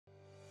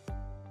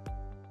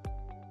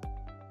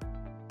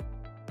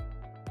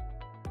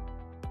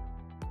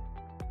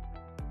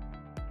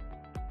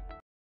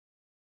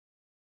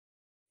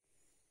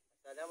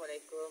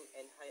Assalamualaikum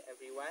and hi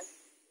everyone.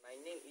 My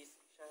name is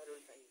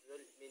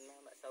FAHIZUL bin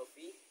MUHAMAD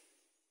SAUFI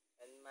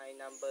and my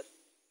number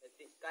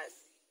ATIKAH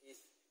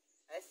is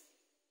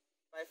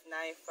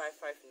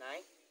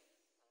S59559.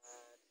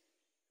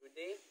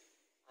 Today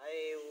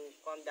I will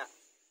conduct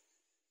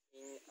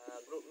in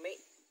group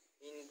mate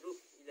in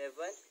group 11.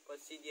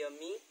 Consider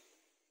me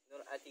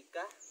Nur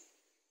ATIKAH,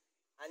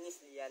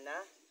 LIYANA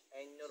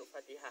and Nur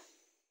FATIHAH.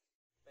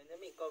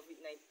 Pandemic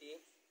COVID-19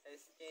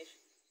 has changed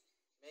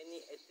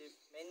many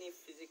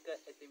physical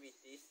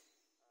activities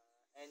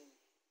and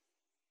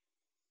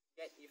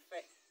get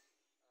effect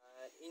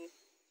in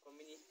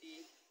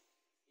community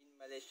in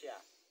Malaysia.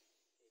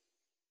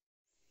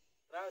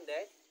 Around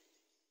that,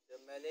 the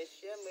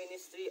Malaysia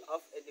Ministry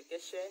of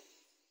Education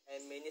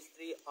and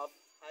Ministry of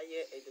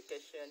Higher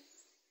Education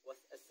was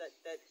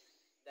accepted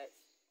that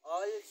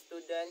all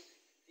students,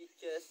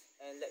 teachers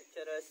and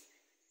lecturers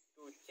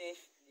to change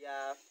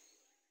their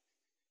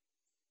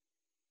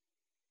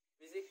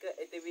physical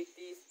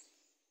activities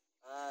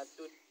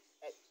to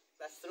at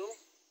classroom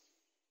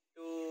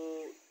to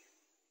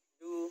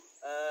do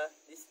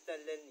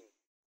distance learning.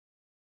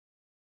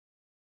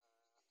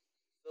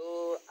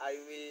 So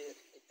I will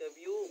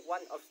interview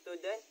one of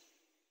students.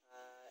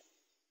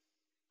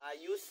 I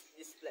use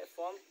this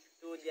platform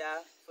to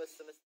their first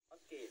semester.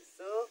 Okay,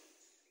 so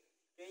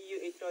can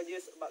you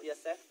introduce about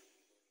yourself?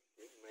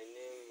 Okay, my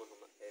name is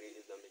MUHAMAD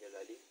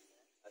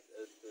as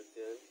a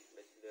student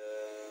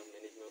Bachelor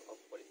Management of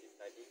Policy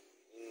Study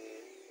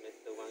in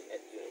semester 1 at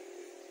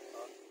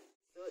UNC.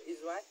 So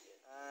Izwan,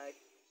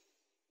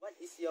 what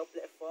is your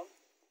platform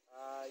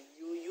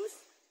you use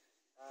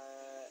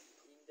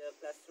in the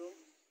classroom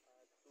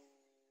to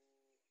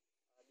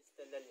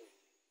distance learning?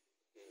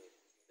 Okay,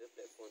 the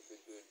platform to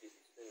do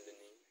distance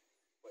learning,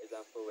 for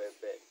example,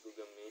 WebEx,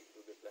 Google Meet,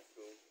 Google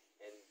Classroom,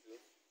 and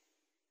Zoom.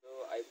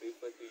 So I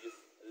prefer to use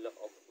a lot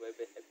of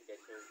WebEx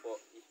application for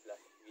each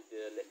class with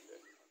the lecturer.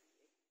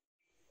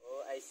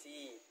 Oh, I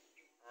see.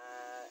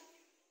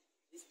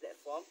 This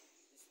platform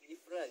is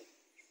different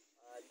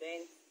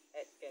than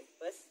at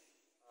campus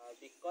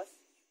because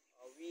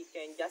we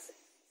can just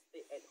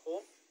stay at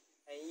home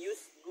and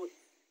use good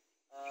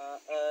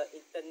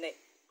internet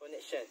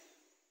connection.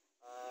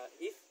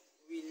 If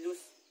we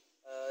lose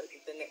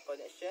internet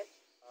connection,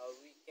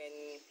 we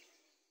can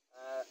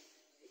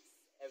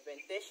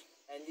disadvantage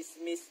and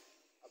dismiss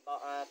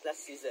about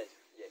class season.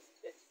 Yes.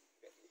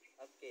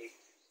 Okay.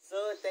 So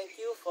thank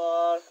you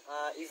for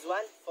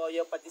Izwan for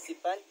your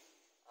participant.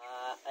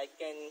 I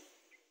can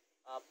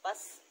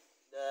pass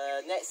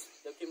the next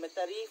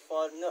documentary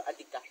for Nur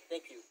ATIKAH.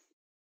 Thank you.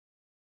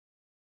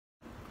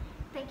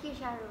 Thank you,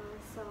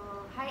 Sharul. So,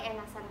 hi and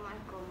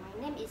assalamualaikum. My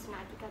name is Nur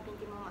ATIKAH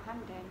binti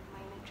MUHAMAD.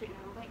 My matric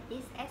number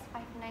is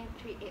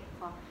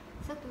S59384.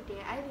 So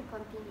today I will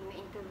continue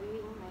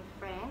interviewing my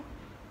friend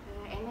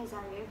Emma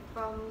Zarif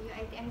from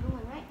UiTM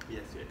Lungun, right?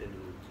 Yes, UiTM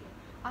Lungun. Okay.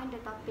 On the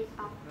topic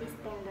of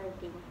distance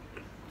learning.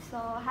 So,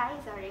 hi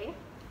Zarif.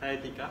 Hi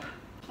ATIKAH.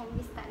 Can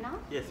we start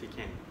now? Yes, we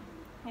can.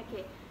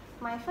 Okay.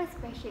 My first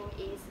question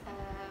is,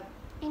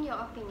 in your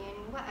opinion,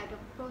 what are the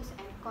pros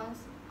and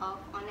cons of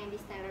online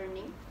distance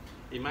learning?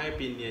 In my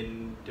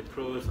opinion, the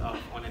pros of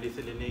online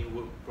distance learning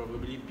would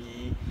probably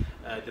be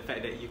the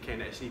fact that you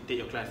can actually take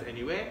your class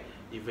anywhere,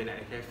 even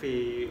at a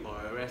cafe or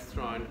a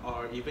restaurant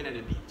or even at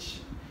the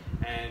beach.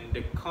 And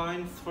the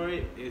cons for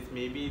it is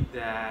maybe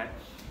that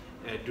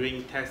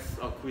during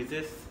tests or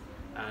quizzes,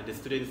 the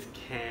students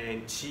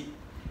can cheat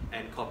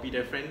and copy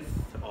their friends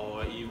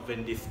or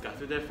even discuss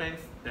with their friends.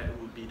 That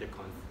would be the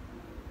cons.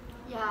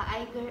 Yeah,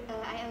 I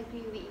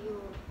agree with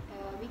you.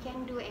 We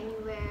can do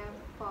anywhere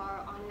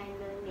for online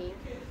learning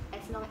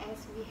as long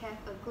as we have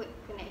a good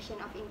connection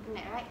of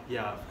internet, right?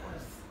 Yeah, of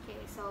course.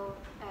 Okay, so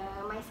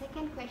my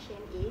second question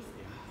is,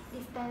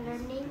 distance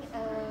learning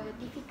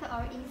difficult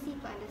or easy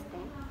to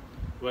understand?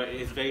 Well,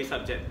 it's very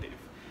subjective.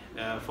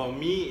 For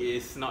me,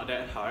 it's not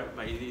that hard,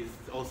 but it is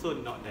also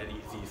not that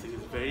easy. So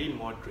it's very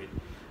moderate.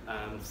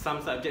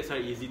 Some subjects are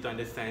easy to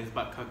understand,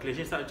 but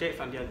calculation subjects,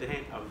 on the other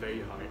hand, are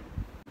very hard.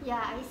 Yeah,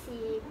 I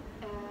see.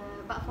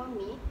 But for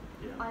me,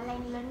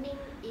 online learning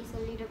is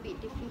a little bit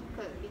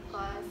difficult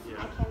because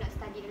I cannot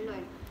study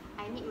alone.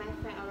 I need my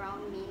friend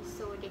around me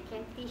so they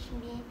can teach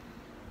me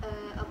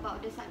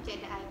about the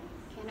subject that I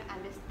cannot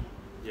understand.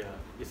 Yeah,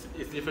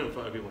 it's different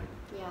for everyone.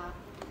 Yeah.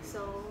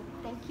 So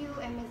thank you,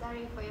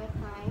 Emezari, for your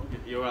time.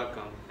 You're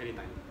welcome.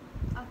 Anytime.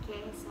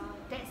 Okay, so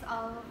that's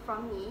all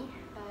from me.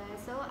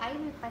 So I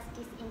will pass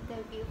this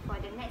interview for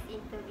the next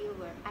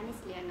interviewer,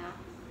 LIYANA.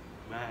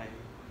 Bye.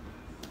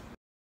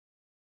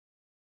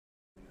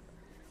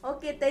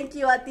 Okay, thank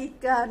you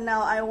ATIKAH.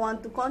 Now I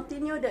want to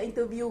continue the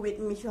interview with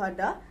Miss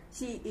Shuhada.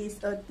 She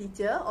is a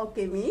teacher.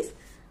 Okay, Miss.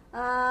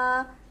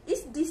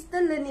 Is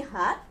distance learning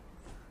hard?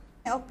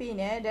 In my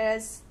opinion,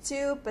 there's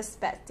two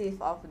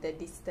perspectives of the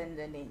distance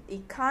learning.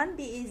 It can't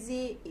be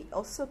easy, it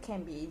also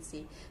can be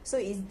easy. So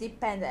it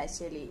depends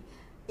actually.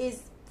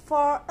 It's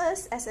for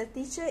us as a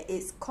teacher,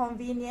 it's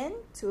convenient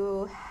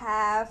to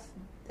have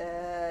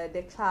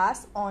the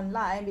class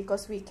online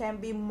because we can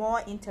be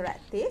more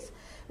interactive.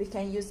 We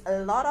can use a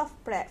lot of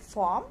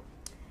platform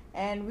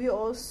and we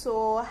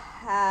also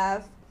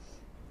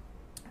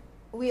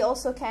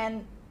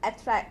can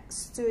attract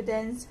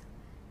students'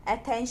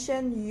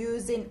 attention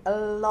using a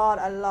lot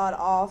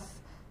of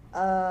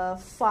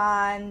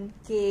fun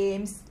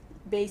games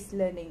based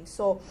learning.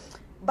 So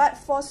but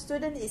for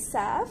student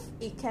itself,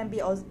 it can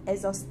be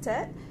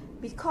exhausted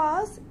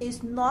because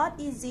it's not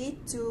easy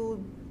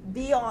to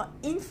be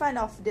in front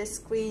of the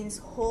screens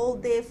whole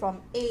day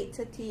from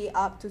 8:30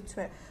 up to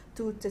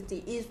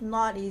 2:30. It's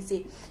not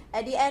easy.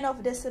 At the end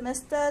of the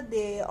semester,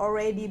 they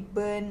already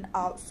burn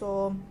out,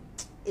 so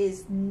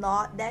it's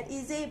not that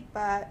easy,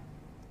 but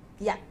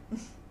yeah.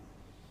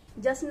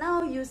 Just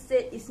now you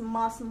said it's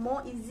much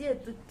more easier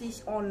to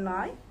teach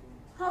online.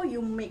 How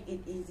you make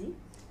it easy?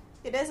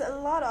 There's a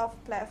lot of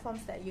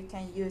platforms that you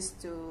can use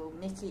to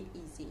make it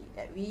easy.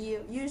 That we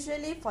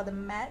usually, for the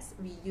maths,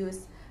 we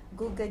use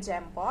Google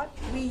Jamboard.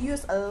 We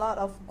use a lot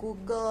of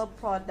Google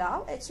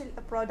product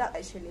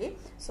actually.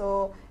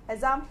 So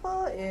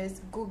example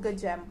is Google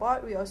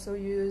Jamboard. We also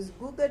use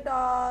Google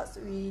Docs.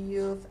 We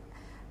use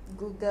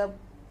Google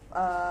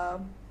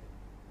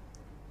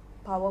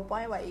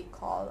PowerPoint, what you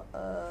call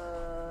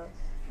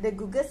the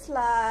Google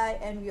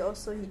Slide, and we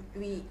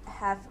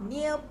have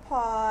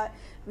Nearpod.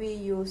 We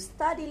use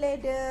study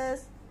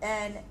ladders,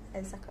 and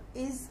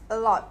it's a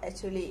lot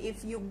actually.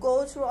 If you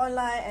go through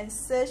online and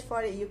search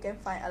for it, you can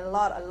find a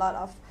lot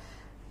of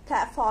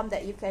platform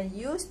that you can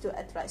use to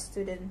attract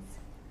students'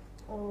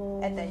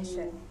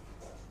 attention.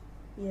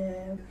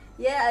 Yeah,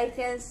 I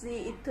can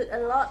see it took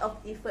a lot of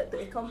effort to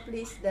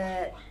accomplish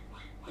that.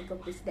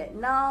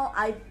 Now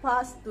I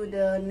pass to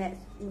the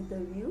next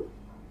interview.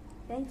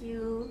 Thank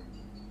you.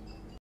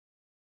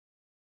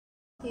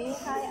 Okay,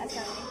 hi,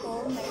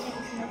 Assalamualaikum. My name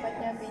is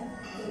Fatihah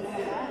binti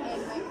Muhammad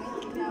and my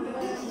meeting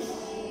number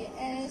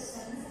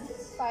is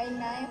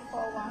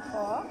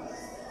S59414.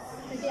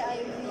 Today I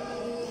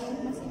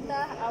will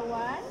Masita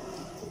Awan,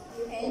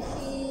 and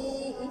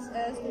she is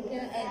a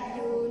student at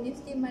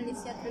University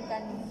Malaysia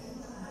Terengganu.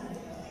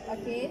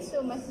 Okay,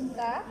 so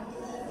Masita,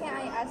 can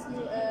I ask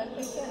you a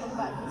question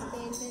about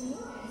distance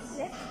learning?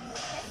 Yes.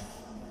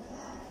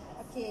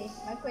 Okay,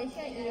 my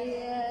question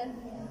is,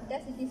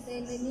 does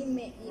distance learning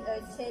make it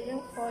a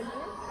challenge for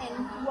you,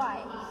 and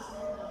why?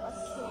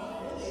 Okay.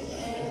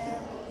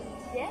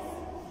 Yes.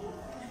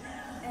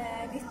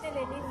 Distance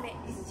learning make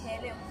it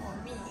challenge for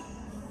me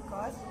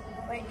because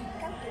when it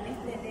comes to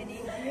distance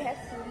learning, you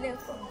have to learn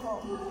from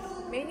home.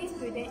 Many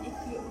students,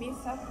 include me,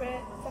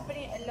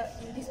 suffering a lot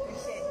in this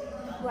question.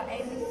 What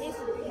I mean is,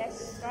 we have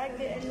to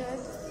struggle a lot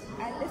to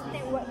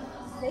understand what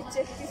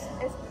lecture teach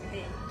us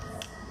today.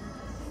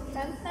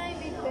 Sometimes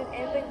we don't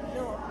even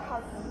know how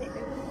to make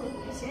a good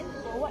conclusion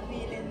for what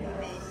we learn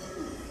today.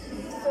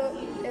 So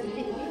it's a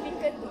bit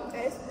difficult to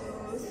us to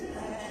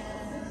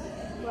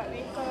what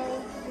we call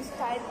to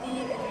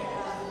study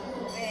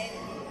when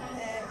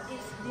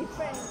it's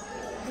different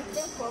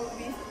from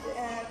we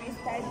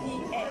study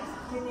at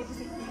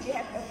university. We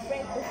have a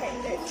friend to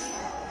help us,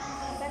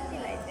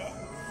 something like that.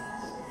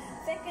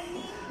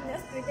 Secondly, no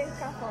students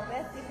come from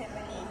wealthy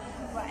family.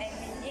 What I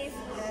mean is,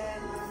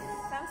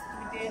 some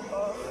students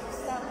or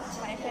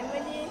my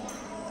family,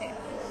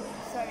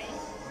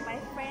 my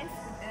friends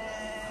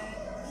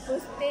who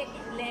stay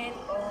in land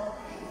or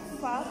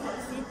far from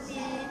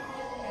city,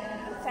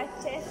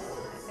 such as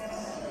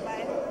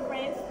my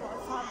friends from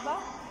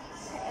Sabah,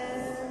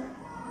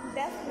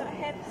 does not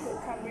have good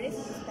coverage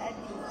to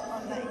study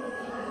online.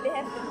 They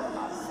have to go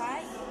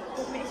outside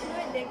to make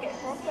sure they get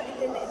proper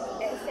internet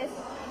access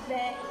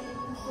there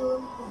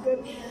to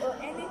Google or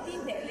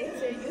anything that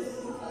lecturer use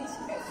to teach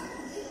us.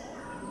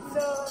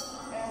 So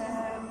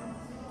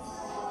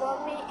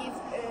for me,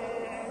 it's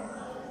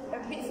a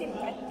bit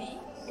sympathy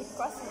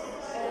because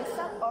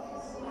some of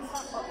us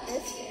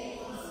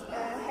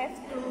have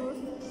to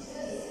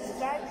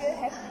struggle,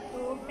 have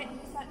to make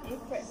some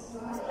effort to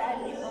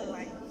study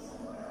online.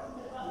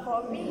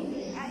 For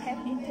me, I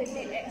have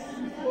internet at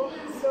home,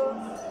 so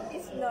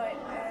it's not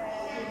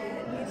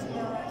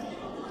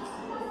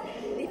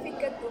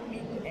difficult for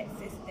me to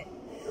access that.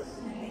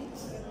 Thank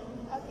you.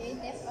 Okay,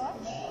 that's all.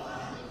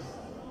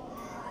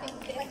 Thank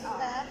you,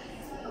 Masita.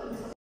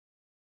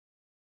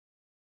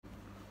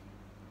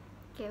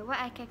 Okay, what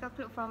I can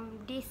conclude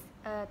from this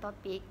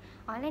topic,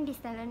 online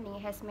distance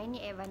learning has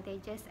many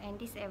advantages and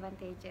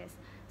disadvantages.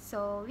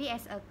 So we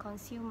as a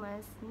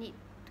consumers need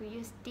to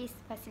use this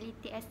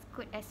facility as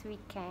good as we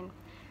can.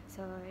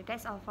 So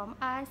that's all from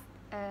us.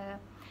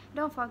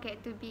 Don't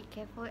forget to be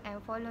careful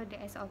and follow the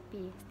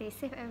SOP. Stay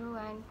safe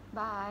everyone.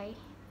 Bye.